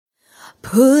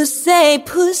Pussy,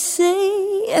 pussy,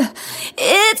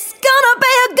 it's gonna be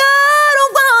a good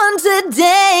one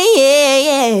today,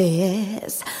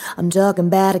 yes. I'm talking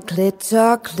about a clit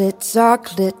talk,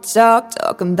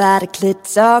 talking about a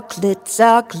clit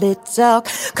talk.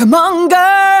 Come on,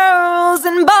 girls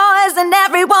and boys and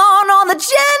everyone on the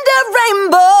gender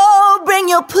rainbow, bring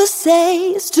your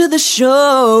pussies to the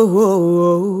show.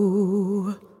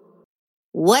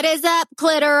 What is up,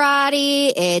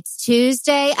 Cliterati? It's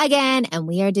Tuesday again, and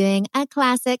we are doing a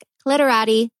classic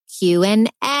Cliterati Q&A.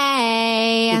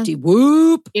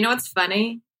 Whoop. You know what's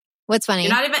funny? What's funny?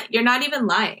 You're not even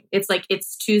lying. It's like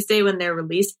it's Tuesday when they're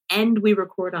released, and we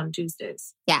record on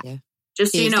Tuesdays. Yeah.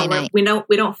 Just Tuesday so you know, night.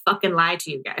 we don't fucking lie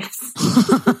to you guys.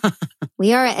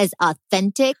 We are as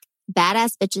authentic,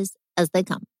 badass bitches as they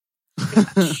come.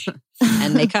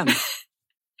 And they come.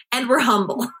 And we're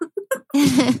humble.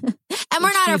 And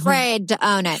we're not afraid to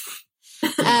own it.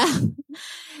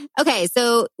 Okay,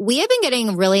 so we have been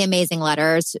getting really amazing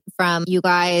letters from you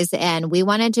guys, and we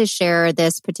wanted to share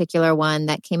this particular one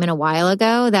that came in a while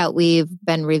ago that we've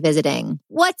been revisiting.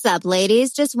 What's up,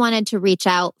 ladies? Just wanted to reach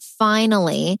out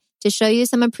finally to show you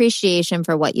some appreciation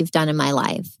for what you've done in my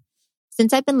life.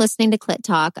 Since I've been listening to Clit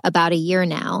Talk about a year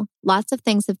now, lots of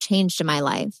things have changed in my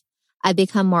life. I've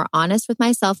become more honest with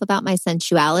myself about my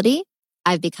sensuality.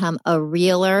 I've become a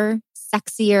realer,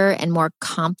 sexier, and more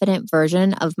confident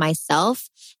version of myself,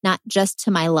 not just to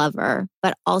my lover,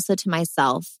 but also to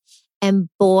myself. And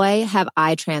boy, have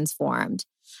I transformed.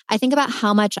 I think about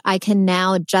how much I can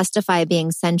now justify being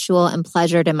sensual and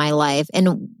pleasured in my life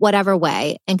in whatever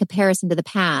way in comparison to the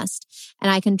past.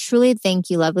 And I can truly thank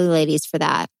you, lovely ladies, for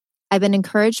that. I've been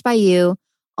encouraged by you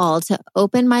all to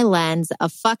open my lens a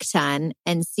fuck ton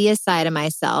and see a side of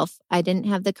myself I didn't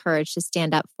have the courage to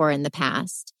stand up for in the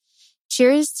past.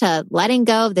 Cheers to letting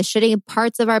go of the shitty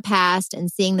parts of our past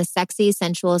and seeing the sexy,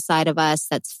 sensual side of us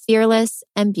that's fearless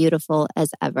and beautiful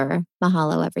as ever.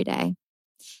 Mahalo every day.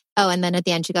 Oh, and then at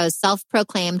the end she goes,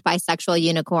 self-proclaimed bisexual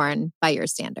unicorn by your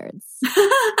standards.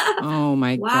 Oh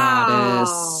my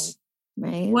goddess.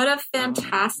 Right? What a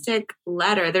fantastic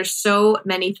letter. There's so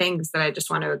many things that I just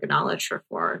want to acknowledge her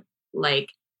for. Like,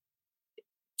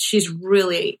 she's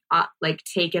really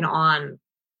taken on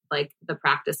like the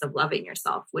practice of loving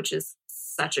yourself, which is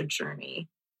such a journey,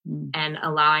 and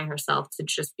allowing herself to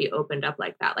just be opened up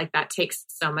like that. Like, that takes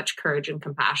so much courage and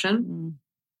compassion.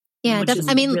 Yeah,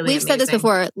 I mean, really we've said this amazing.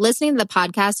 before. Listening to the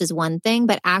podcast is one thing,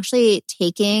 but actually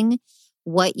taking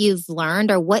what you've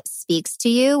learned or what speaks to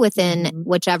you within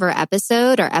whichever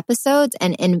episode or episodes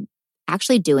and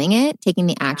actually doing it, taking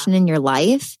the action in your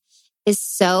life is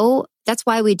that's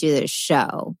why we do this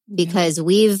show, because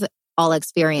we've all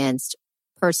experienced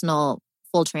personal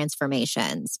full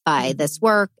transformations by this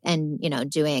work and,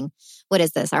 doing, what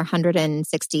is this, our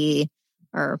 160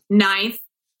 or ninth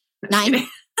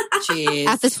Jeez.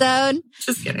 episode.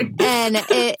 Just kidding. And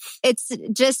it's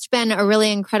just been a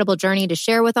really incredible journey to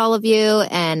share with all of you.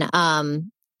 And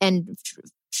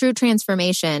true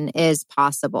transformation is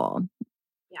possible.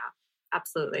 Yeah,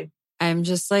 absolutely. I'm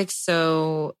just like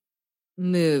so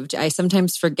moved. I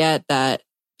sometimes forget that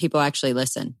people actually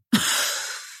listen.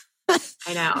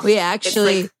 I know. We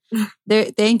actually,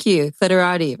 thank you,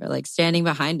 Cliterati, for like standing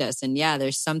behind us. And yeah,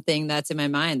 there's something that's in my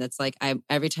mind that's like,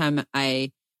 every time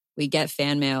we get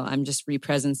fan mail, I'm just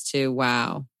represents to,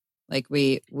 wow. Like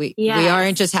we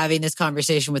aren't just having this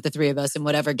conversation with the three of us and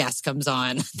whatever guest comes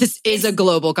on. This is a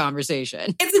global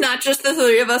conversation. It's not just the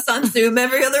three of us on Zoom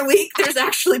every other week. There's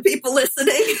actually people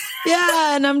listening.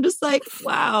 Yeah. And I'm just like,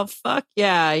 wow, fuck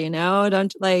yeah.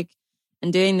 Don't like,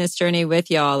 and doing this journey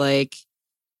with y'all, like,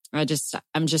 I'm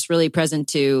just really present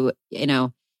to,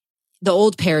 the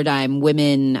old paradigm,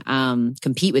 women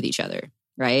compete with each other,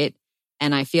 right?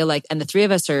 And I feel like, and the three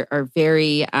of us are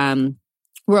very,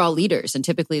 we're all leaders, and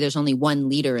typically there's only one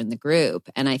leader in the group.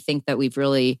 And I think that we've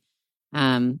really,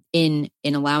 in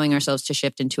allowing ourselves to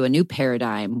shift into a new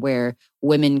paradigm where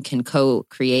women can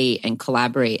co-create and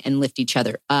collaborate and lift each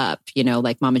other up,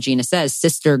 like Mama Gina says,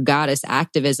 sister goddess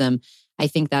activism. I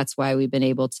think that's why we've been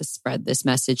able to spread this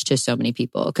message to so many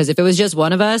people. Because if it was just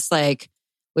one of us, like,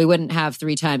 we wouldn't have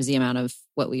 3 times the amount of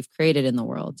what we've created in the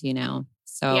world,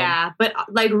 So yeah, but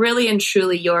like really and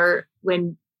truly,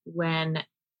 when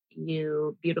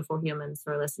you beautiful humans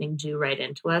who are listening do write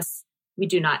into us, we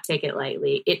do not take it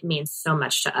lightly. It means so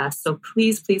much to us. So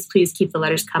please, please, please keep the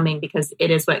letters coming, because it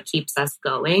is what keeps us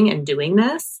going and doing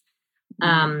this.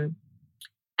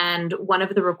 And one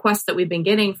of the requests that we've been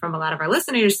getting from a lot of our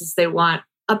listeners is they want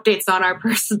updates on our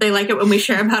person. They like it when we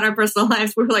share about our personal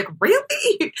lives. We're like,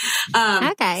 really?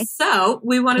 Okay. So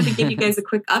we wanted to give you guys a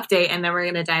quick update, and then we're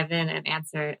going to dive in and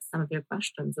answer some of your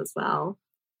questions as well.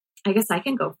 I guess I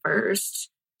can go first.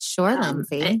 Sure,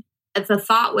 Lindsay. The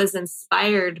thought was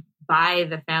inspired by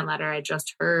the fan letter I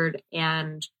just heard.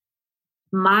 And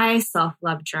my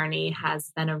self-love journey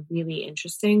has been a really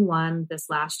interesting one this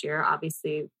last year.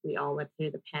 Obviously, we all went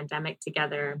through the pandemic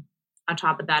together. On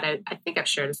top of that, I think I've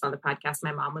shared this on the podcast.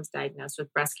 My mom was diagnosed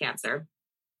with breast cancer.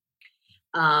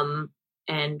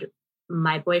 And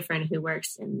my boyfriend, who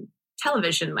works in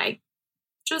television, like,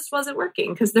 just wasn't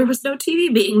working because there was no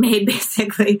TV being made,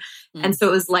 basically. And so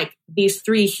it was like these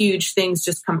three huge things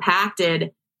just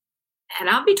compacted. And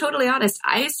I'll be totally honest,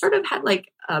 I sort of had like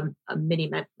a mini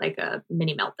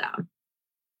meltdown.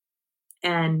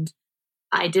 And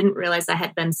I didn't realize I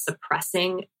had been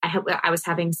suppressing. I was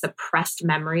having suppressed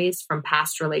memories from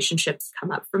past relationships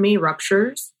come up for me,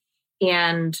 ruptures.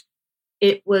 And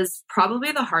it was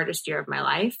probably the hardest year of my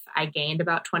life. I gained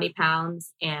about 20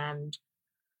 pounds and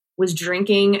was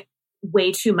drinking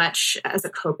way too much as a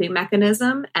coping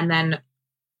mechanism. And then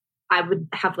I would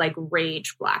have like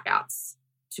rage blackouts,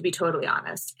 to be totally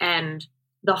honest. And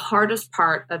the hardest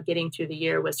part of getting through the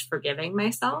year was forgiving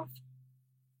myself.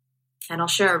 And I'll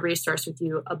share a resource with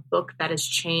you, a book that has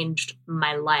changed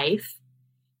my life.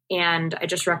 And I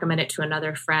just recommend it to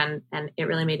another friend, and it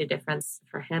really made a difference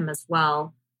for him as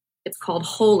well. It's called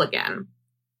Whole Again.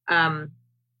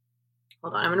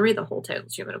 Hold on, I'm going to read the whole title.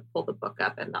 So I'm going to pull the book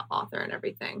up and the author and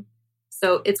everything.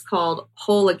 So it's called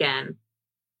Whole Again,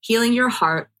 Healing Your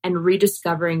Heart and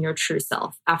Rediscovering Your True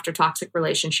Self After Toxic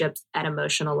Relationships and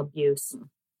Emotional Abuse.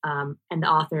 And the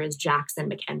author is Jackson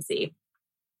McKenzie.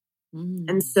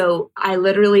 And so I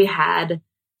literally had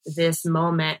this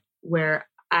moment where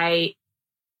I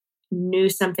knew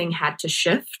something had to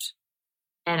shift,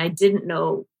 and I didn't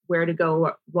know where to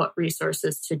go, what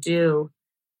resources to do.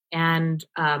 And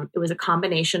it was a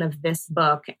combination of this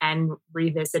book and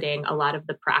revisiting a lot of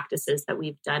the practices that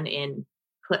we've done in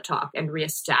Clit Talk and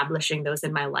reestablishing those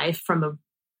in my life from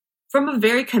a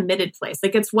very committed place.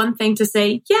 Like, it's one thing to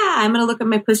say, yeah, I'm going to look at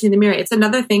my pussy in the mirror. It's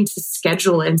another thing to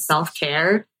schedule in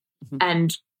self-care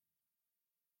and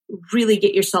really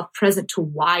get yourself present to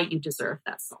why you deserve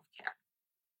that self-care.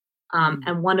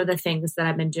 And one of the things that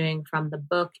I've been doing from the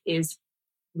book is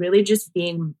really just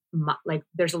being like,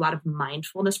 there's a lot of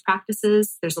mindfulness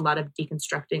practices. There's a lot of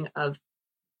deconstructing of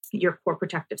your core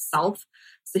protective self.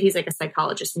 So he's like a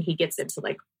psychologist, and he gets into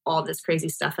like all this crazy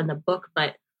stuff in the book.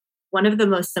 But one of the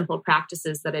most simple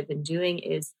practices that I've been doing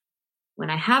is when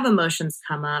I have emotions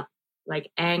come up,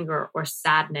 like anger or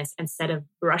sadness, instead of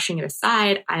brushing it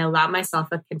aside, I allow myself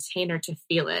a container to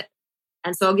feel it.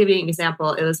 And so I'll give you an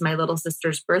example. It was my little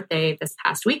sister's birthday this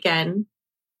past weekend.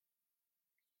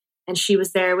 And she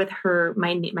was there with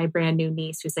my brand new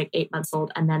niece, who's like 8 months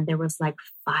old. And then there was like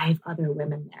 5 other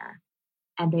women there,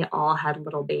 and they all had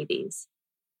little babies.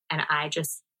 And I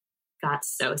just got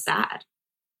so sad,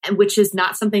 and which is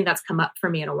not something that's come up for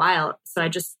me in a while. So I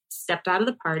just stepped out of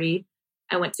the party.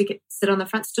 I went to sit on the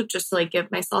front stoop just to like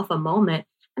give myself a moment.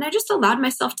 And I just allowed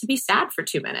myself to be sad for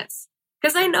 2 minutes,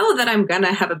 because I know that I'm going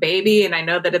to have a baby, and I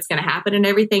know that it's going to happen and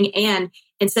everything. And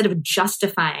instead of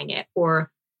justifying it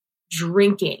or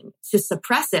drinking to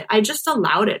suppress it, I just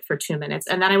allowed it for 2 minutes.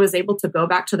 And then I was able to go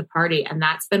back to the party. And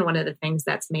that's been one of the things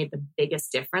that's made the biggest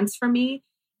difference for me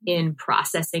in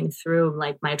processing through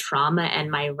like my trauma and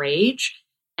my rage,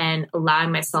 and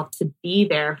allowing myself to be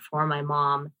there for my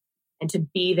mom, and to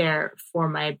be there for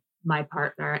my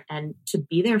partner, and to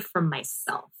be there for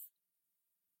myself.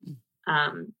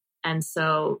 And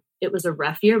so it was a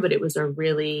rough year, but it was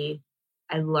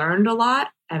I learned a lot,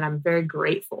 and I'm very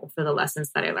grateful for the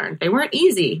lessons that I learned. They weren't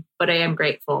easy, but I am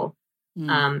grateful.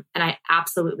 And I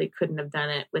absolutely couldn't have done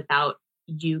it without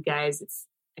you guys.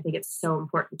 I think it's so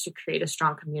important to create a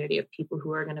strong community of people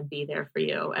who are going to be there for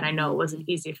you. And I know it wasn't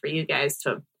easy for you guys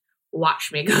to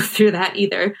watch me go through that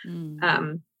either.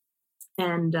 So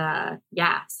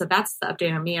that's the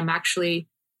update on me. I'm actually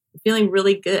feeling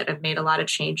really good. I've made a lot of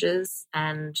changes,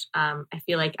 and I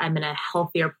feel like I'm in a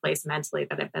healthier place mentally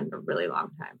than I've been in a really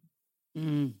long time.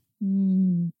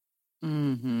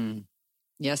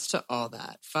 Yes to all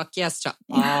that. Fuck yes to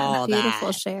all that.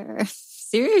 Beautiful share.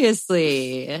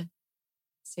 Seriously.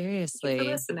 Thank you for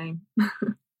listening. Oh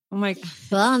my God.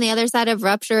 Well, on the other side of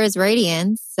rupture is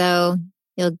radiance. So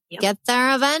you'll get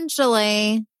there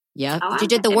eventually. Yep. You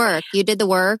did the work. You did the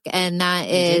work, and that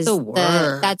is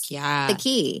that's the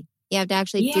key. You have to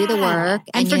actually do the work,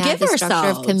 and forgive you have the structure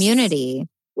ourselves. of community.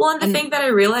 Well, and the thing that I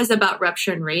realized about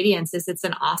rupture and radiance is it's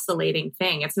an oscillating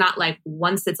thing. It's not like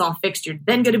once it's all fixed, you're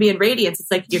then going to be in radiance.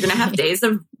 It's like you're going to have days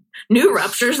of new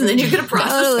ruptures, and then you're going to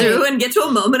process through and get to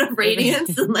a moment of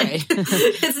radiance. And like,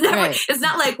 it's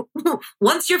not like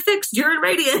once you're fixed, you're in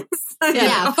radiance.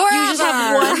 Yeah, forever. You just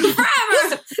have one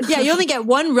forever. Yeah, you only get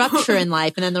one rupture in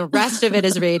life and then the rest of it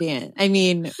is radiant. I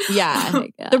mean, yeah.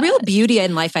 The real beauty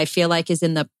in life, I feel like, is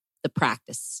in the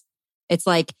practice. It's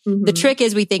like, the trick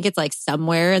is we think it's like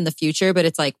somewhere in the future, but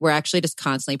it's like we're actually just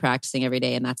constantly practicing every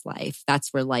day, and that's life.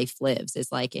 That's where life lives,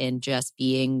 is like in just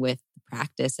being with the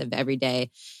practice of every day.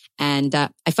 And I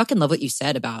fucking love what you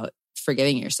said about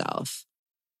forgiving yourself.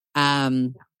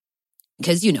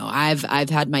 Because, you know, I've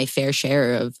had my fair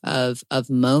share of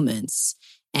moments,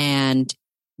 and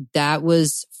that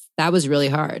was really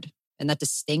hard. And that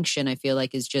distinction, I feel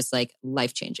like, is just like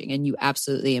life-changing, and you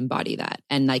absolutely embody that.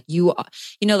 And like you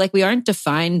know, like we aren't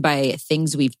defined by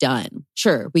things we've done.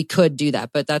 Sure, we could do that,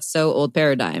 but that's so old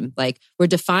paradigm. Like we're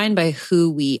defined by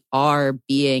who we are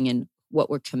being and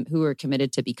who we're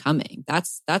committed to becoming.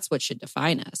 That's what should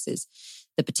define us, is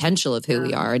the potential of who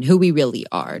we are and who we really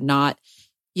are, not,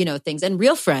 you know, things. And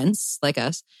real friends like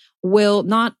us will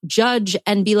not judge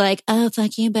and be like, oh,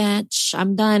 fuck you, bitch,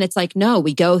 I'm done. It's like, no,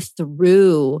 we go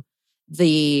through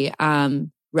the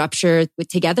rupture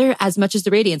together as much as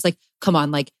the radiance. Like, come on,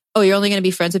 like, oh, you're only going to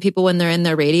be friends with people when they're in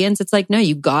their radiance. It's like, no,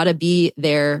 you got to be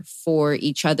there for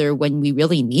each other when we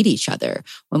really need each other,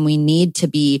 when we need to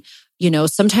be, you know,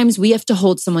 sometimes we have to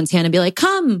hold someone's hand and be like,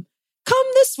 come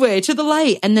this way to the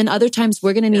light. And then other times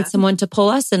we're going to need someone to pull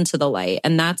us into the light.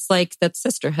 And that's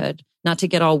sisterhood. Not to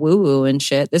get all woo-woo and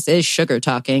shit. This is sugar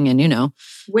talking, and, you know.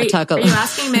 Wait, are you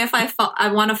asking me if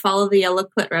I want to follow the yellow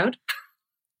clit road?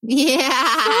 Yeah.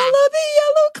 Follow the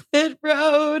yellow clit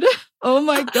road. Oh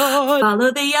my God.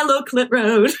 Follow the yellow clit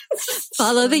road.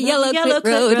 Follow the yellow clit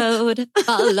road.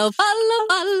 Follow the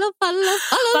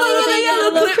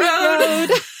yellow clit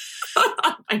road.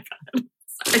 Oh my God.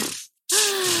 Sorry.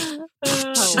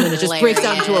 And then it just breaks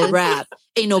down to a rap.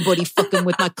 Ain't nobody fucking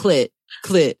with my clit.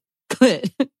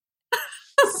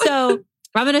 So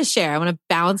I'm going to share. I want to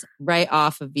bounce right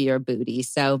off of your booty.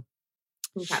 So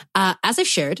as I've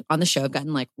shared on the show, I've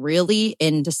gotten like really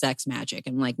into sex magic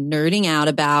and like nerding out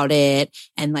about it,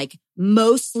 and like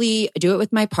mostly do it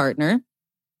with my partner.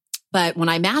 But when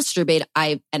I masturbate,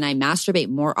 I masturbate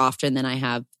more often than I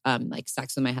have like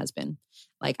sex with my husband.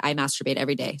 Like I masturbate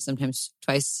every day, sometimes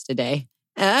twice a day.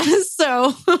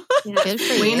 So good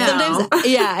for you. Sometimes,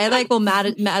 I like will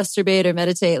masturbate or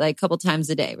meditate like a couple times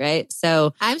a day, right?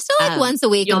 So I'm still like once a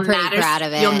week. I'm pretty proud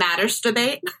of it. You'll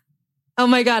masturbate? Oh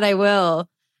my God, I will.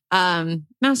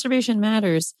 Masturbation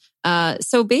matters.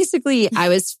 So basically, I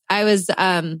was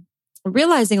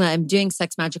realizing that I'm doing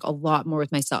sex magic a lot more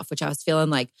with myself, which I was feeling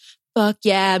like, fuck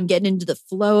yeah, I'm getting into the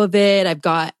flow of it.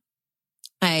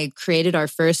 I created our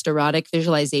first erotic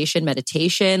visualization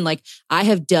meditation. Like I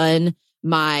have done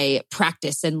my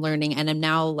practice and learning, and I'm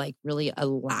now like really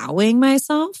allowing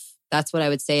myself. That's what I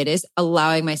would say it is,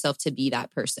 allowing myself to be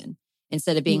that person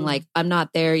instead of being like, I'm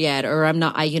not there yet, or I'm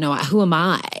not, who am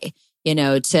I,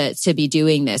 to be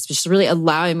doing this, just really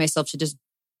allowing myself to just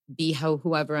be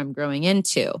whoever I'm growing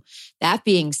into. That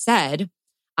being said,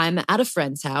 I'm at a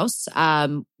friend's house.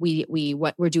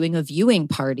 We're doing a viewing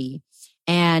party.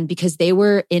 And because they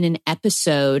were in an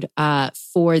episode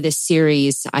for this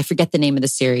series, I forget the name of the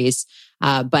series,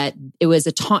 but it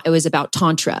was about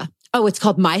Tantra. Oh, it's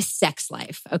called My Sex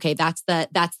Life. Okay, that's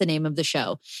the name of the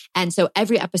show. And so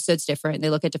every episode's different. They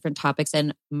look at different topics.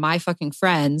 And my fucking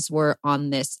friends were on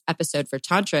this episode for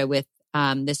Tantra with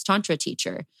this Tantra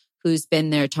teacher who's been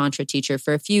their Tantra teacher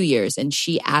for a few years. And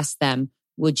she asked them,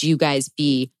 would you guys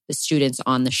be the students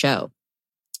on the show?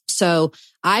 So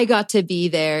I got to be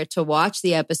there to watch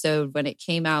the episode when it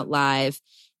came out live.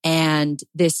 And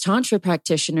this Tantra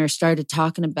practitioner started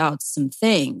talking about some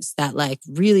things that like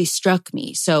really struck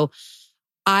me. So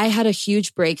I had a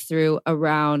huge breakthrough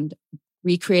around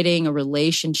recreating a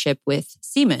relationship with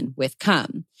semen, with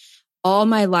cum. All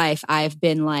my life, I've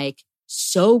been like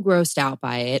so grossed out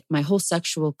by it. My whole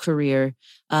sexual career,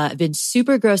 I've been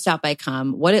super grossed out by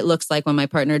cum. What it looks like when my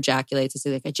partner ejaculates is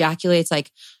like ejaculates like,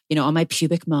 on my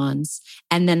pubic mons.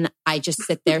 And then I just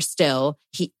sit there still.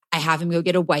 I have him go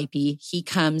get a wipey. He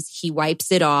comes, he wipes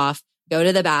it off, go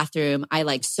to the bathroom. I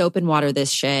like soap and water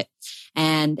this shit.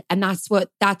 And that's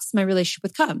my relationship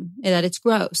with cum, that it's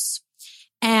gross.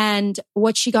 And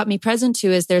what she got me present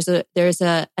to is there's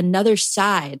another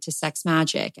side to sex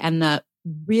magic, and the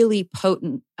really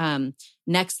potent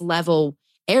next level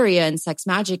area in sex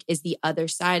magic is the other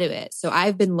side of it. So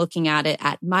I've been looking at it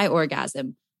at my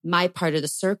orgasm, my part of the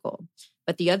circle,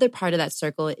 but the other part of that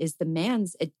circle is the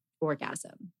man's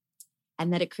orgasm,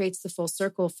 and that it creates the full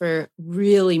circle for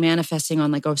really manifesting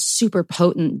on like a super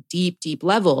potent, deep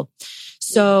level.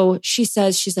 So she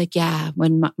says, she's like,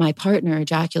 when my partner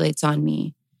ejaculates on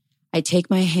me, I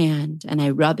take my hand and I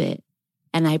rub it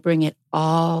and I bring it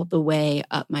all the way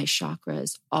up my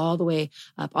chakras, all the way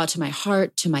up onto my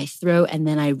heart, to my throat, and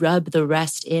then I rub the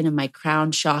rest in my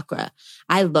crown chakra.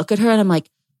 I look at her and I'm like,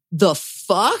 the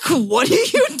fuck? What are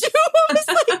you doing? I was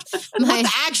like, my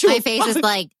face is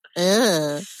like,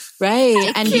 ugh.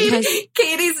 Right. And because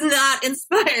Katie's not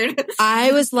inspired.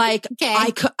 I was like,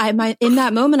 Okay. in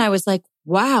that moment, I was like,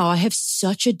 wow, I have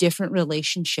such a different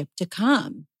relationship to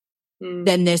come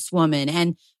than this woman.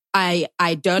 And I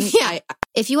don't. Yeah.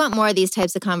 If you want more of these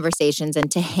types of conversations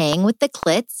and to hang with the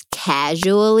Clits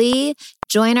casually,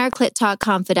 join our Clit Talk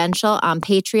Confidential on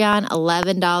Patreon,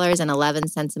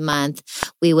 $11.11 a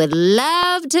month. We would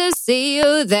love to see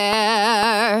you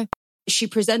there. She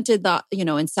presented the,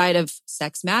 inside of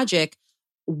Sex Magic,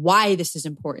 why this is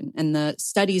important. And the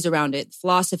studies around it,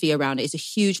 philosophy around it is a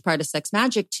huge part of Sex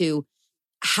Magic to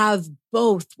have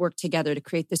both work together to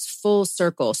create this full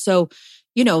circle. So,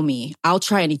 you know me, I'll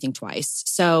try anything twice.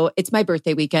 So it's my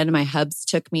birthday weekend. My hubs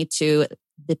took me to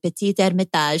the Petit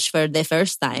Hermitage for the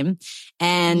first time.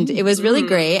 And it was really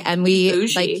great. And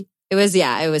it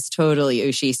was totally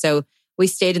Ushi. So we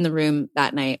stayed in the room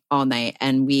that night, all night,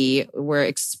 and we were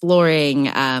exploring.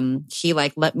 He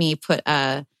let me put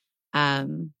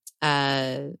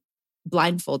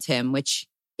blindfold him, which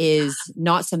is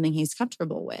not something he's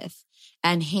comfortable with.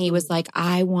 And he was like,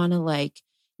 I want to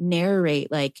narrate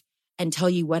and tell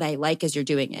you what I like as you're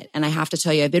doing it. And I have to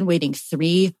tell you, I've been waiting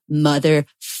 3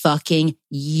 motherfucking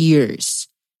years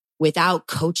without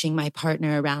coaching my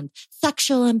partner around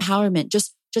sexual empowerment.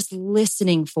 Just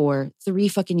listening for 3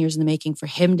 fucking years in the making for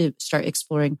him to start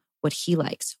exploring what he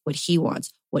likes, what he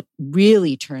wants, what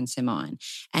really turns him on.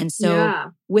 And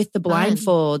so with the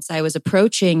blindfolds, I was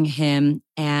approaching him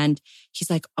and he's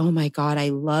like, oh my God, I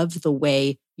love the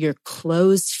way your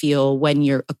clothes feel when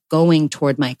you're going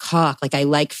toward my cock. I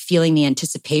like feeling the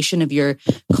anticipation of your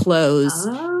clothes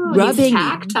rubbing.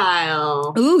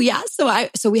 Tactile. Ooh, yeah.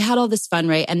 So we had all this fun,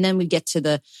 right? And then we get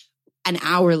to an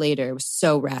hour later. It was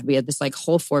so rad. We had this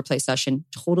whole foreplay session,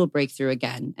 total breakthrough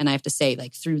again. And I have to say,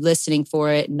 through listening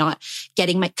for it, not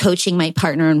coaching my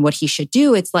partner on what he should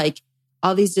do, it's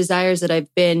all these desires that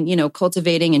I've been,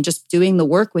 cultivating and just doing the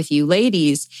work with you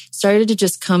ladies started to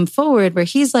just come forward where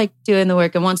he's doing the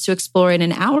work and wants to explore it.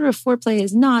 An hour of foreplay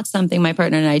is not something my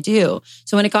partner and I do.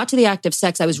 So when it got to the act of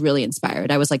sex, I was really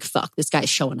inspired. I was like, fuck, this guy's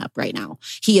showing up right now.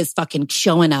 He is fucking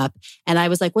showing up. And I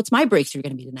was like, what's my breakthrough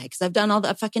going to be tonight? Because I've done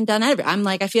I've fucking done everything. I'm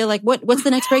I feel what's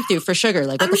the next breakthrough for sugar?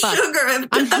 What the fuck? Sugar,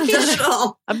 I've done it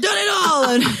all. I've done it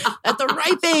all. And at the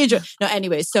right age. No,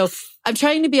 anyway, so I'm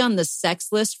trying to be on the sex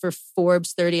list for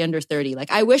Forbes 30 under 30.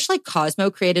 I wish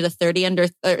Cosmo created a 30 under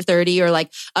 30 or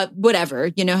whatever.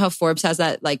 You know how Forbes has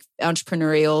that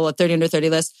entrepreneurial 30 under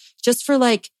 30 list just for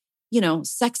sex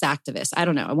activists. I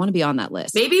don't know. I want to be on that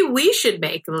list. Maybe we should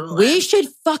make the list. We should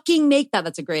fucking make that.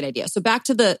 That's a great idea. So back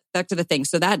to the thing.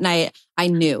 So that night I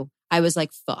knew. I was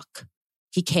like, fuck.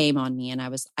 He came on me and I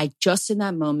just in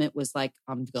that moment was like,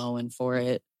 I'm going for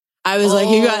it. I was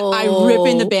I'm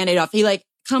ripping the Band-Aid off. He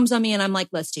comes on me and I'm like,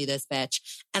 let's do this, bitch.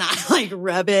 And I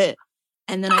rub it.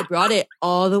 And then I brought it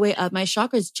all the way up my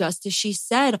chakras, just as she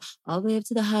said, all the way up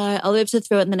to the heart, all the way up to the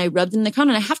throat. And then I rubbed it in the crown.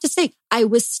 And I have to say, I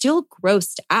was still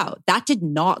grossed out. That did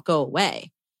not go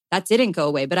away. That didn't go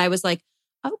away. But I was like,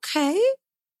 okay, it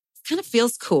kind of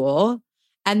feels cool.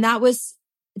 And that was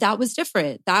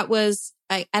different. I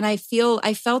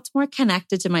felt more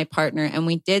connected to my partner and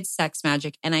we did Sex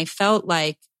Magic. And I felt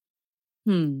like,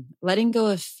 letting go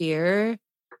of fear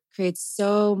creates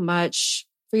so much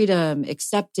freedom,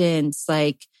 acceptance.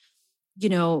 I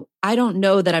don't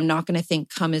know that I'm not going to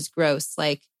think cum is gross.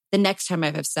 The next time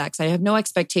I have sex, I have no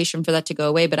expectation for that to go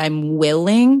away, but I'm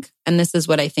willing. And this is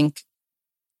what I think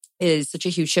is such a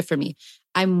huge shift for me.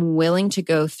 I'm willing to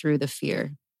go through the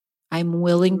fear. I'm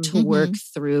willing to work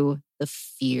through the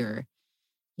fear.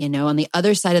 On the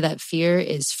other side of that fear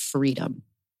is freedom.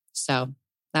 So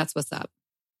that's what's up.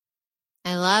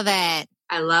 I love it.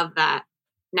 I love that.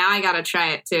 Now I got to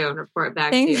try it too and report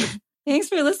back to you. Thanks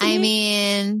for listening. I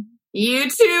mean, you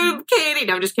too, Katie.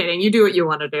 No, I'm just kidding. You do what you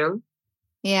want to do.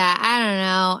 Yeah, I don't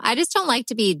know. I just don't like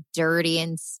to be dirty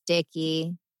and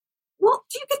sticky. Well,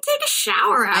 you could take a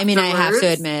shower afterwards. I mean, I have to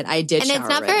admit, I did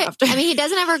shower after. I mean, he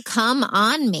doesn't ever come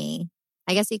on me.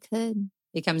 I guess he could.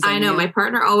 He comes in I know. you. My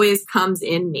partner always comes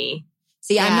in me.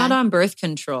 See, I'm not on birth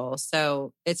control,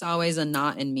 so it's always a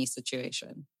not in me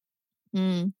situation.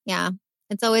 Yeah.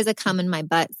 It's always a come in my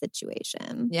butt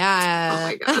situation. Yeah. Oh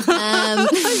my God.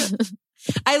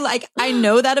 I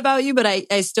know that about you, but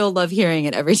I still love hearing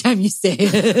it every time you say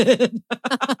it.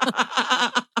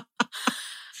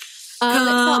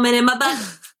 Coming in my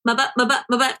butt. My butt.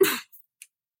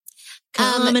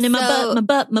 Coming in my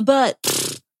butt.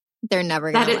 They're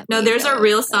never going to let me there's go. a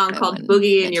real song called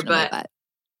Boogie in Your Butt.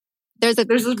 There's a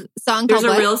song called There's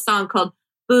a real song called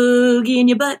Boogie in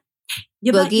Your Butt.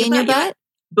 Boogie in Your Butt?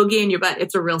 Boogie in Your Butt.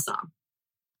 It's a real song.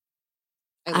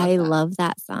 I love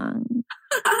that song.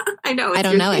 I know. I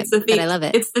don't know it, but I love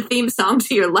it. It's the theme song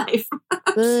to your life.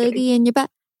 Boogie in Your Butt,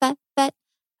 butt.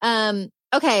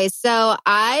 Okay, so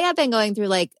I have been going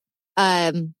through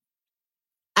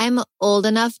I'm old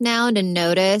enough now to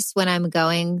notice when I'm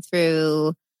going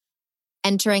through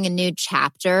entering a new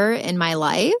chapter in my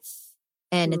life.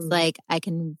 And it's like, I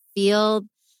can feel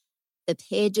the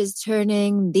pages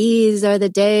turning. These are the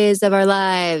days of our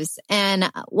lives.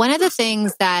 And one of the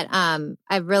things that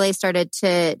I've really started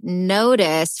to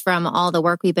notice from all the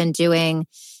work we've been doing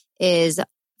is,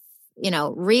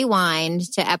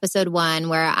 rewind to episode 1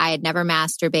 where I had never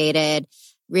masturbated.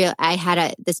 I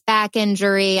had this back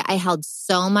injury. I held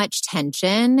so much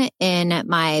tension in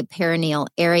my perineal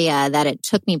area that it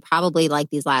took me probably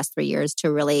these last 3 years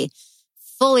to really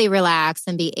fully relax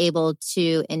and be able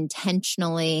to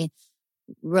intentionally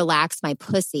relax my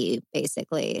pussy,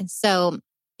 basically. So,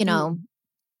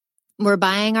 we're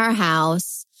buying our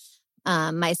house.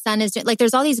 My son is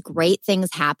there's all these great things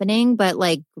happening, but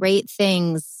great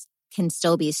things can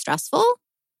still be stressful.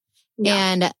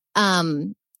 Yeah.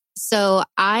 And, so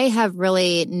I have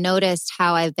really noticed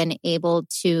how I've been able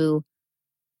to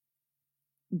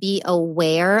be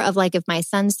aware of if my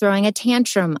son's throwing a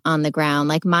tantrum on the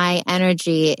ground, my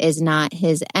energy is not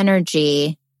his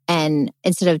energy. And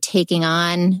instead of taking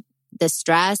on the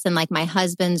stress and my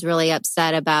husband's really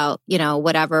upset about,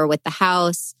 whatever with the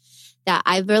house, that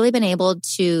I've really been able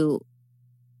to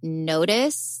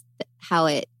notice how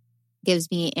it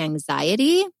gives me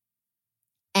anxiety.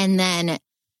 And then,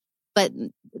 but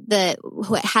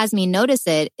what has me notice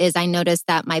it is I notice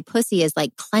that my pussy is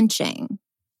clenching,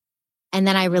 and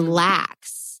then I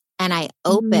relax and I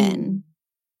open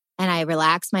and I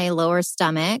relax my lower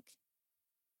stomach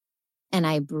and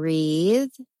I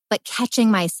breathe. But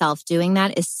catching myself doing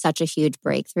that is such a huge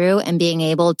breakthrough, and being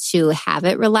able to have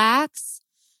it relax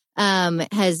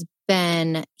has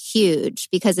been huge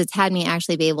because it's had me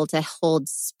actually be able to hold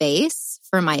space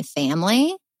for my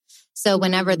family. So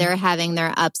whenever they're having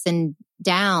their ups and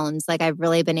downs, I've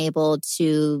really been able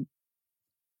to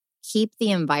keep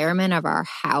the environment of our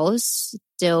house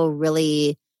still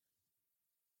really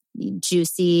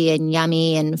juicy and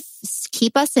yummy and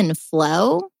keep us in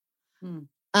flow.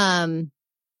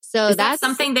 So is that's that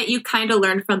something that you kind of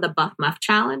learned from the Buff Muff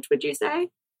Challenge, would you say?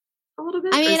 A little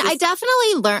bit? I mean, I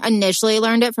definitely initially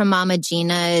learned it from Mama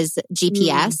Gina's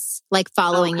GPS,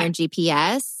 following your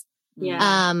GPS.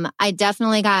 Yeah. I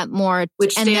definitely got more.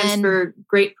 Which stands for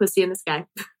Great Pussy in the Sky.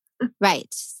 Right.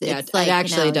 Yeah, it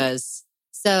actually does.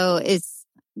 So it's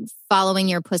following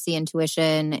your pussy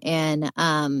intuition. And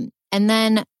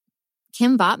then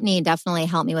Kim Vopni definitely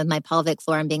helped me with my pelvic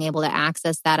floor and being able to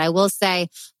access that. I will say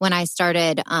when I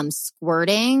started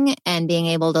squirting and being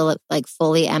able to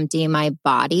fully empty my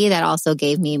body, that also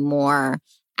gave me more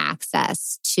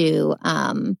access to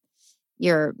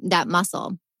that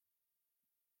muscle.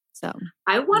 So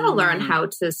I want to learn how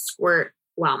to squirt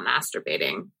while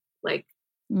masturbating.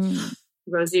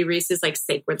 Rosie Reese's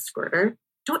sacred squirter.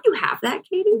 Don't you have that,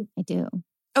 Katie? I do.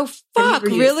 Oh fuck!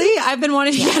 Really? I've been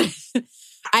wanting to get it.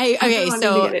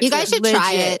 So you guys should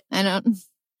try it. I don't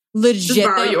legit just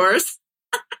borrow yours.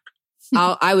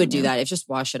 I would do that. If just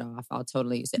wash it off, I'll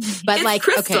totally use it. But it's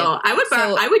crystal. Okay,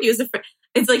 I would use it.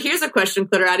 It's here's a question,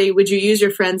 Cliterati. Would you use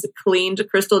your friend's cleaned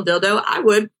crystal dildo? I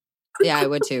would. Yeah, I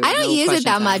would too. I don't use it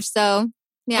that much, so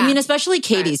yeah. I mean, especially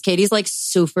Katie's. Katie's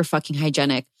super fucking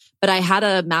hygienic. But I had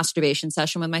a masturbation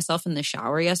session with myself in the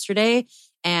shower yesterday.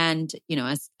 And,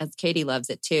 as Katie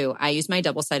loves it too, I use my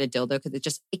double-sided dildo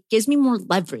because it gives me more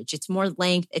leverage. It's more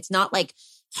length. It's not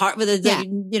hard with you get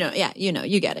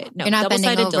it. No, you're not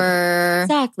bending over. Dildo.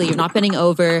 Exactly. You're not bending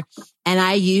over. And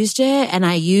I used it, and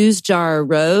I used our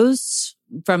Rose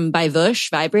by Vush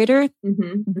vibrator.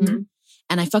 And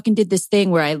I fucking did this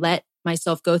thing where I let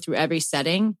myself go through every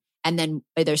setting. And then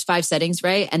there's 5 settings,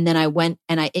 right? And then I went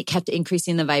and it kept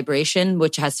increasing the vibration,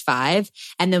 which has 5.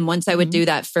 And then once I would do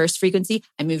that first frequency,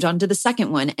 I moved on to the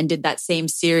second one and did that same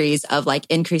series of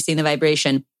increasing the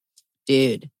vibration.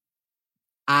 Dude,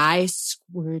 I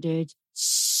squirted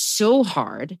so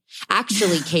hard.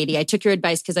 Actually, Katie, I took your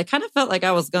advice because I kind of felt like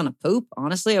I was going to poop.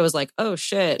 Honestly, I was like, oh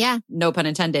shit. Yeah. No pun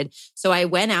intended. So I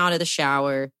went out of the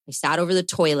shower. I sat over the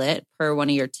toilet per one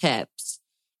of your tips.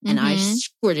 And I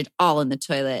squirted all in the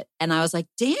toilet. And I was like,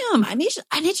 damn, I need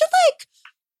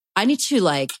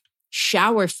to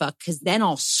shower fuck because then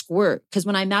I'll squirt. Because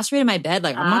when I masturbate in my bed,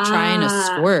 I'm not trying to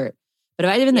squirt. But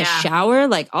if I'm in the shower,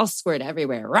 like I'll squirt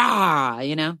everywhere. Rah,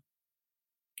 you know?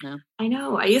 No. I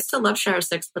know. I used to love shower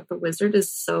sex, but the wizard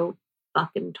is so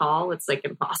fucking tall. It's like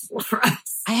impossible for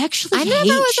us. I actually I never hate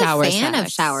was shower a fan sex.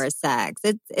 of shower sex.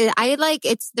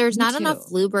 There's not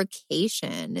enough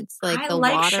lubrication. It's like I the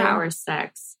like water. shower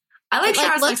sex. I like shower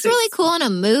sex. It looks really cool in a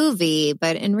movie,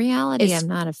 but in reality, I'm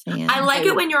not a fan. I like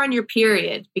it when you're on your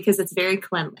period because it's very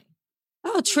cleanly.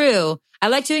 Oh, true. I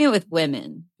like doing it with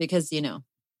women because, you know,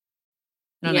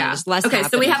 I don't know, there's less okay, so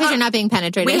happening. Because you're not being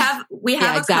penetrated. We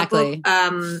have a couple.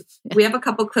 We have a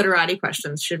couple Cliterati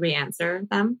questions. Should we answer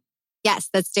them? Yes,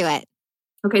 let's do it.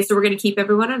 Okay, so we're going to keep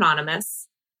everyone anonymous.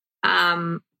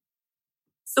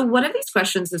 So one of these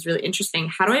questions is really interesting.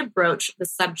 How do I broach the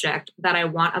subject that I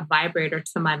want a vibrator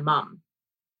to my mom?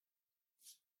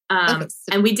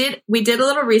 And we did a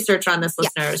little research on this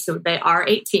listener. So they are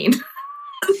 18.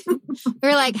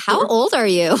 We're like, how old are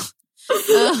you?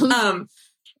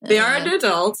 They are an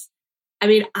adult. I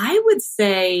mean, I would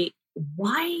say,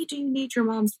 why do you need your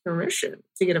mom's permission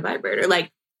to get a vibrator?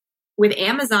 Like with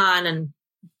Amazon and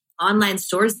online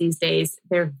stores these days,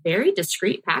 they're very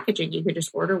discreet packaging. You could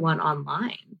just order one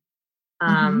online.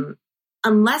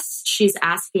 Unless she's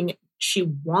asking, she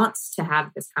wants to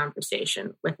have this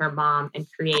conversation with her mom and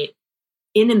create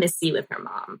intimacy with her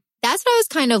mom. That's what I was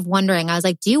kind of wondering. I was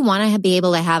like, do you want to be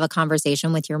able to have a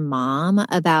conversation with your mom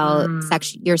about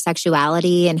your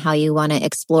sexuality and how you want to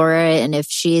explore it? And if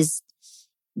she's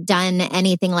done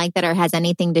anything like that or has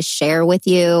anything to share with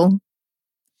you?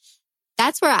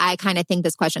 That's where I kind of think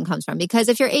this question comes from. Because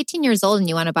if you're 18 years old and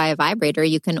you want to buy a vibrator,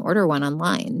 you can order one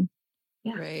online.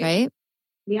 Yeah. Right?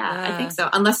 Yeah, I think so.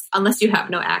 Unless you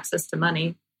have no access to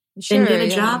money. Then get a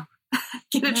job.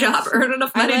 Get a job, earn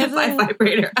enough money to buy a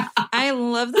vibrator. I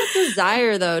love the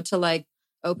desire, though, to like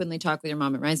openly talk with your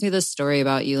mom. It reminds me of this story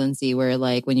about you, Lindsay, where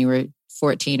like when you were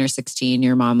 14 or 16,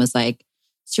 your mom was like,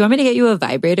 do you want me to get you a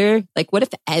vibrator? Like, what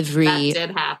if That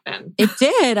did happen. It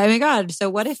did. Oh my God. So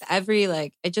what if I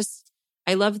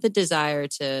love the desire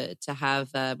to have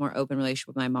a more open relationship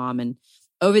with my mom. And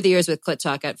over the years with Clit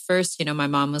Talk, at first, you know, my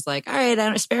mom was like, all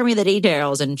right, spare me the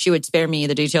details. And she would spare me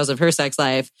the details of her sex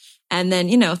life. And then,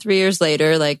 you know, 3 years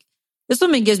later, like this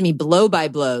woman gives me blow by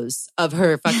blows of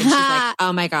her fucking, she's like,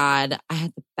 oh my God, I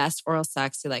had the best oral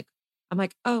sex. I'm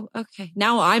like, oh, okay.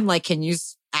 Now I'm like, can you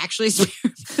actually spare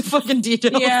me the fucking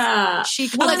details? Yeah.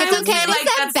 Look, it's okay to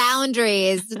set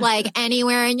boundaries like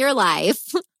anywhere in your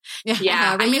life.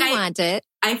 Yeah. I mean, you want it.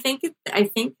 I think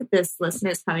that this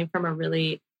listener is coming from a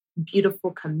really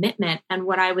beautiful commitment. And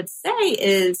what I would say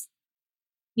is,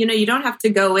 you know, you don't have to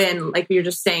go in, like you're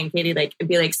just saying, Katie, like, and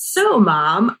be like, so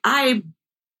mom, I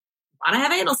want to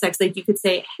have anal sex. Like you could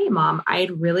say, hey mom,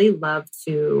 I'd really love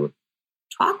to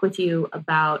talk with you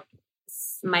about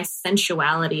my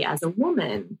sensuality as a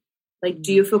woman. Like,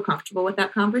 do you feel comfortable with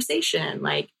that conversation?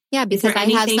 Like, yeah, because I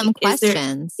have some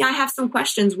questions. I have some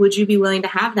questions. Would you be willing to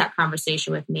have that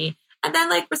conversation with me? And then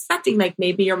like respecting, like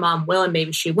maybe your mom will and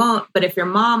maybe she won't. But if your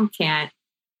mom can't,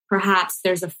 perhaps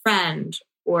there's a friend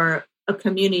or a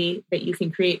community that you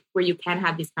can create where you can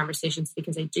have these conversations,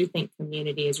 because I do think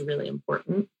community is really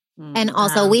important. And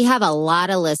also we have a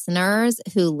lot of listeners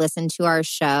who listen to our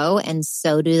show and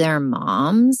so do their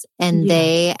moms, and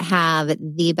they have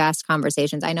the best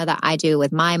conversations. I know that I do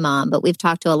with my mom, but we've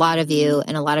talked to a lot of you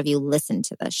and a lot of you listen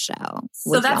to the show.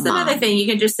 So that's another thing. You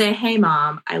can just say, hey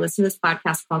mom, I listen to this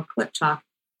podcast called Clit Talk.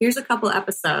 Here's a couple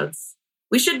episodes.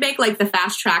 We should make like the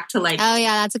fast track to like, oh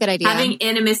yeah, that's a good idea. Having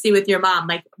intimacy with your mom.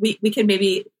 Like we could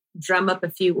maybe drum up a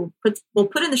few. We'll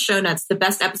put in the show notes the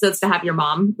best episodes to have your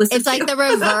mom listen to. It's like the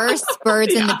reverse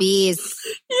birds and the bees.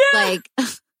 Yeah.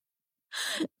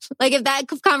 Like if that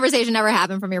conversation never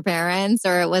happened from your parents,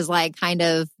 or it was like kind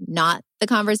of not the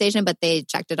conversation, but they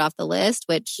checked it off the list,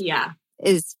 which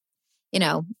is, you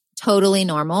know, totally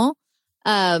normal.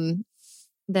 Then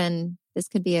this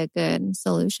could be a good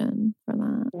solution for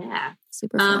that. Yeah.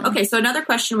 Super fun. Okay. So another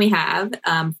question we have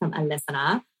from a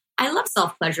listener. I love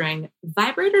self-pleasuring.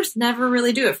 Vibrators never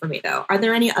really do it for me, though. Are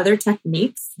there any other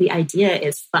techniques? The idea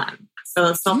is fun.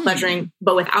 So self-pleasuring,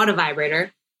 but without a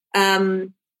vibrator.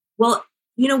 Well,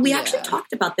 you know, we actually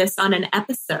talked about this on an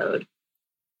episode.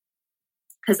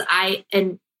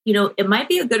 You know, it might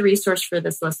be a good resource for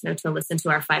this listener to listen to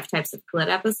our 5 types of clit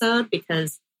episode,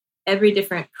 because every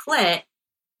different clit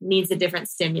needs a different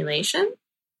stimulation.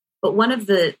 But one of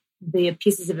the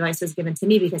pieces of advice was given to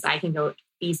me, because I can go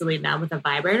easily now with a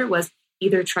vibrator, was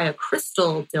either try a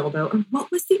crystal dildo, or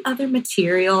what was the other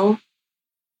material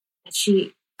that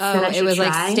she said it was try?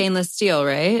 like stainless steel,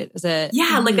 right? Is it?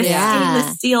 Yeah, like a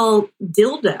stainless steel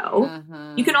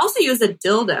dildo. You can also use a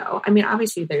dildo. I mean,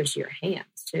 obviously there's your hands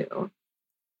too.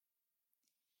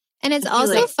 And it's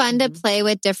also fun to play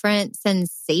with different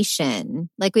sensation.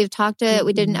 Like we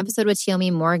did an episode with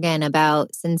Tiomi Morgan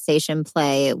about sensation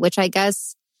play, which I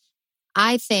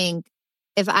think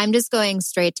if I'm just going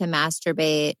straight to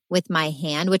masturbate with my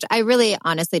hand, which I really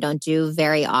honestly don't do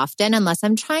very often, unless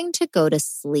I'm trying to go to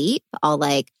sleep, I'll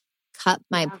like cup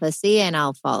my pussy and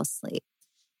I'll fall asleep.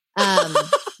 Have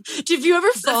you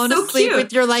ever fallen asleep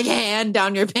with your like hand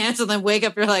down your pants and then wake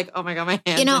up, you're like, oh my God, my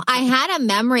hand. I had a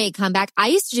memory come back. I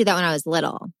used to do that when I was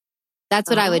little. That's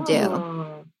what I would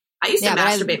do. I used to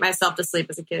masturbate myself to sleep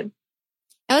as a kid.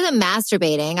 I wasn't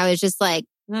masturbating. I was just like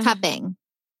cupping.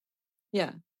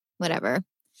 Yeah. Whatever.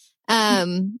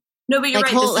 No, but you're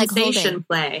right. The sensation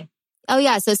play. Oh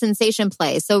yeah. So sensation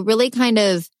play. So really kind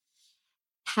of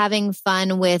having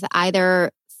fun with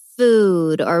either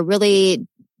food or really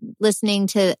listening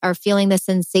to or feeling the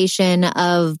sensation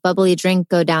of bubbly drink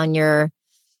go down your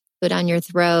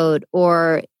throat.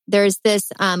 Or there's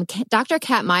this, Dr.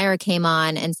 Kat Meyer came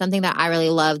on, and something that I really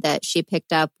loved that she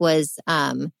picked up was,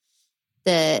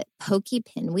 the pokey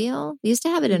pinwheel. We used to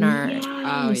have it in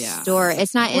our store.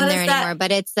 It's not in there anymore,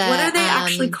 but it's what are they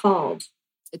actually called?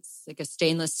 It's like a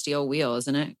stainless steel wheel,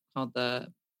 isn't it? Called the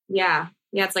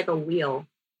it's like a wheel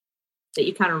that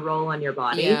you kind of roll on your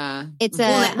body. Yeah, it's a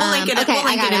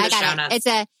I got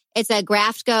it. It's a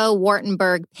Graftco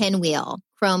Wartenberg pinwheel,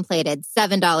 chrome plated,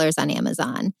 $7 on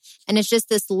Amazon, and it's just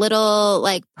this little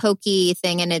like pokey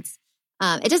thing, and it's.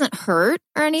 It doesn't hurt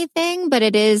or anything, but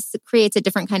it creates a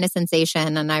different kind of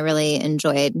sensation. And I really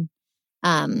enjoyed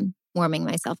warming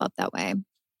myself up that way.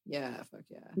 Yeah, fuck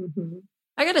yeah. Mm-hmm.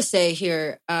 I got to say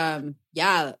here,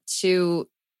 to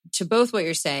both what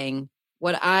you're saying,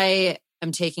 what I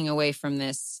am taking away from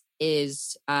this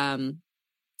is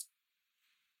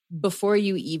before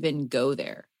you even go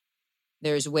there,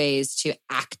 there's ways to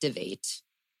activate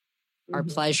our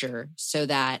pleasure so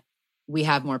that we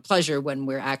have more pleasure when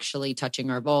we're actually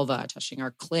touching our vulva, touching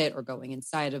our clit, or going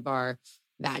inside of our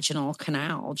vaginal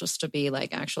canal, just to be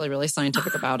like actually really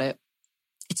scientific about it.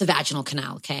 It's a vaginal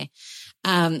canal, okay?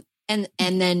 And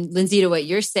then Lindsay, to what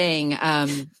you're saying,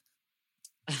 now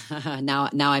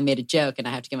I made a joke and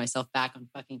I have to get myself back on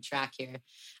fucking track here.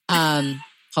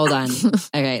 Hold on.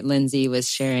 All right, Lindsay was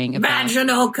sharing about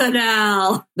vaginal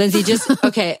canal. Lindsay,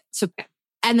 okay. So,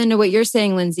 and then to what you're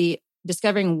saying, Lindsay,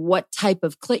 discovering what type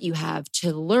of clit you have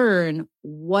to learn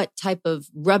what type of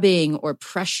rubbing or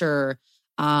pressure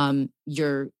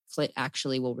your clit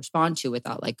actually will respond to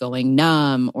without like going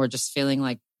numb or just feeling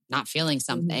like not feeling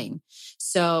something.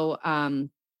 So I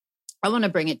want to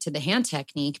bring it to the hand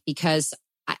technique because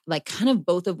like kind of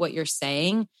both of what you're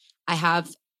saying, I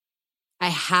have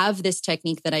this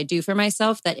technique that I do for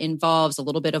myself that involves a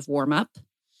little bit of warm up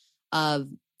of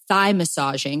thigh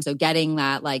massaging. So getting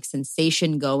that like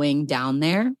sensation going down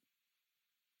there.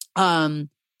 And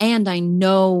I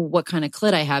know what kind of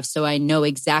clit I have. So I know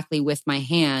exactly with my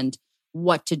hand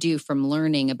what to do from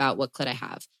learning about what clit I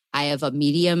have. I have a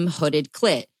medium hooded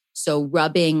clit. So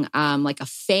rubbing like a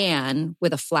fan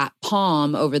with a flat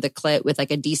palm over the clit with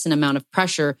like a decent amount of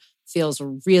pressure feels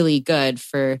really good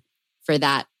for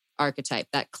that archetype,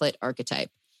 that clit archetype.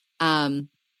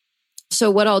 So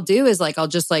what I'll do is like, I'll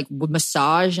just like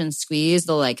massage and squeeze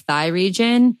the like thigh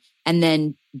region and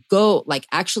then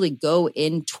actually go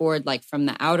in toward like from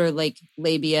the outer like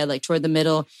labia, like toward the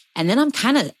middle. And then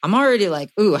I'm already like,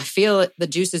 ooh, I feel the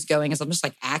juices going as I'm just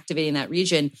like activating that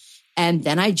region. And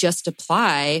then I just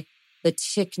apply the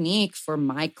technique for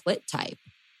my clit type.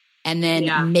 And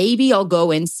then maybe I'll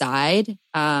go inside.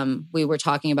 We were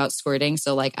talking about squirting.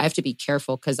 So like I have to be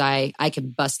careful because I can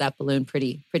bust that balloon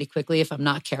pretty quickly if I'm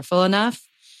not careful enough.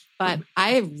 But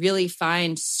I really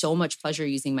find so much pleasure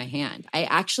using my hand. I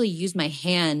actually use my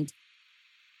hand.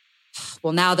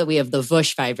 Well, now that we have the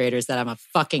Vush vibrators that I'm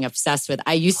fucking obsessed with,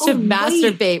 I used to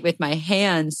masturbate with my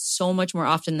hands so much more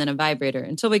often than a vibrator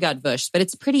until we got Vush. But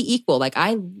it's pretty equal. Like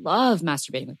I love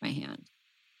masturbating with my hand.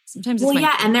 Sometimes it's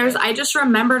and I just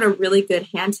remembered a really good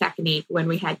hand technique when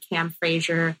we had Cam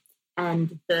Frazier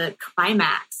and the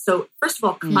Climax. So first of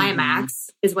all, Climax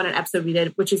is what an episode we did,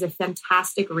 which is a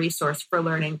fantastic resource for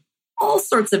learning all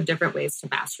sorts of different ways to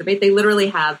masturbate. They literally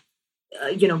have,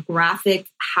 graphic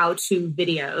how-to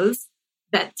videos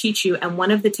that teach you. And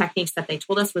one of the techniques that they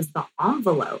told us was the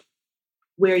envelope,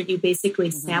 where you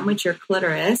basically sandwich your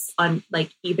clitoris on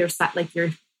like either side, like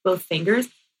your both fingers,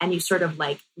 and you sort of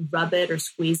like rub it or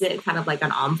squeeze it kind of like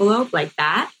an envelope like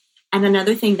that. And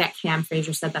another thing that Cam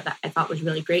Frazier said that I thought was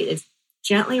really great is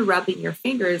gently rubbing your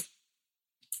fingers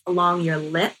along your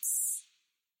lips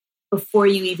before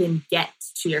you even get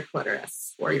to your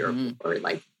clitoris or your, or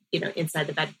like, inside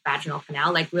the vaginal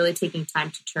canal, like really taking time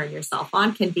to turn yourself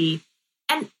on can be,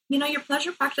 And, your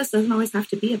pleasure practice doesn't always have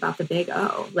to be about the big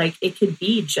O. Like, it could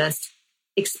be just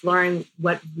exploring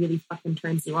what really fucking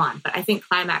turns you on. But I think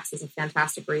Climax is a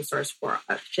fantastic resource for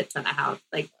a shit ton of how,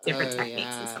 like, different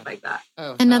techniques and stuff like that.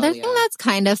 Oh, Another thing that's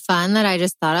kind of fun that I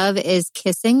just thought of is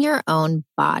kissing your own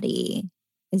body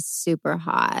is super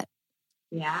hot.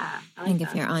 Yeah. I think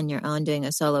if you're on your own doing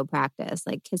a solo practice,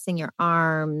 like kissing your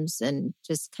arms and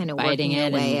just kind of biting working your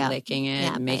it way and up. licking it,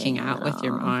 Yeah, and making biting out it with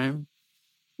your all. arm.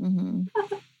 Mm-hmm.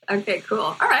 Okay, cool.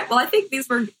 All right. Well, I think these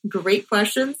were great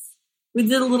questions. We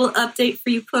did a little update for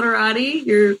you, Cliterati.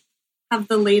 You have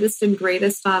the latest and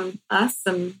greatest on us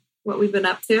and what we've been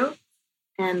up to.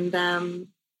 And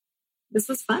this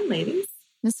was fun, ladies.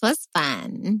 This was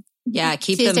fun. Yeah,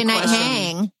 keep Tuesday them night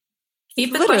questioning. hang.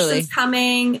 Keep the Literally. questions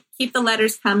coming. Keep the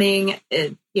letters coming.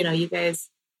 You guys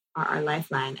are our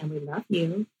lifeline, and we love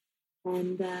you.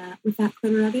 And with that,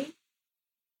 Cliterati,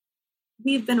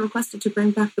 we've been requested to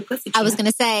bring back the pussy chant. I was going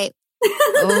to say,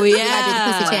 Oh, we gotta do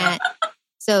the pussy yeah. chant.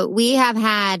 So we have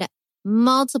had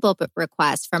multiple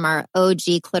requests from our OG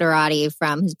Cliterati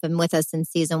who's been with us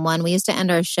since season 1. We used to end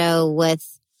our show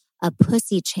with a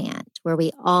pussy chant where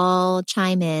we all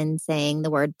chime in saying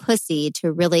the word pussy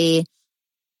to really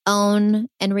own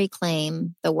and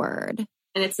reclaim the word.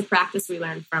 And it's a practice we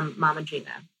learned from Mama Gina.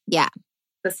 Yeah.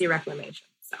 Pussy reclamation.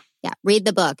 So Yeah. Read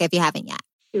the book if you haven't yet.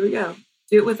 here we go.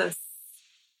 Do it with us.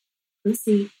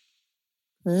 Pussy.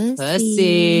 Pussy.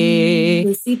 Pussy.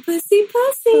 Pussy, pussy,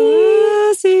 pussy.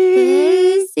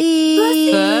 Pussy.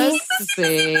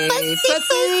 Pussy.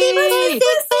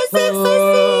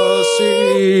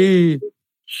 Pussy.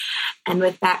 And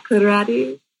with that,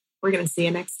 Cliterati, we're going to see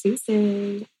you next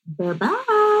Tuesday.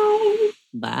 Bye-bye.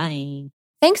 Bye.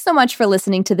 Thanks so much for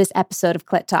listening to this episode of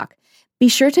Clit Talk. Be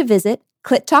sure to visit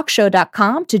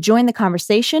clittalkshow.com to join the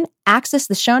conversation, access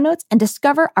the show notes, and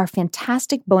discover our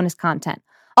fantastic bonus content.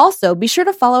 Also, be sure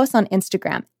to follow us on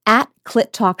Instagram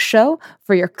 @ClitTalkShow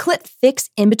for your clit fix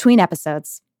in between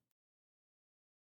episodes.